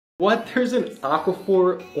What? There's an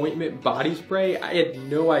Aquaphor Ointment body spray? I had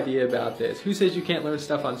no idea about this. Who says you can't learn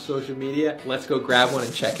stuff on social media? Let's go grab one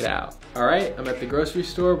and check it out. All right, I'm at the grocery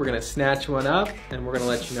store. We're gonna snatch one up and we're gonna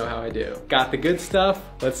let you know how I do. Got the good stuff.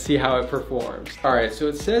 Let's see how it performs. All right, so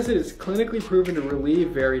it says it is clinically proven to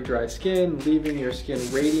relieve very dry skin, leaving your skin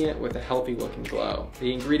radiant with a healthy looking glow.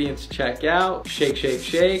 The ingredients check out. Shake, shake,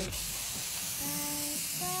 shake.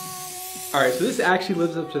 Alright, so this actually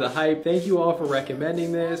lives up to the hype. Thank you all for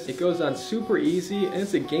recommending this. It goes on super easy and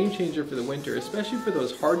it's a game changer for the winter, especially for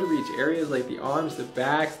those hard to reach areas like the arms, the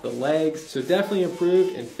backs, the legs. So definitely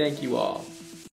improved, and thank you all.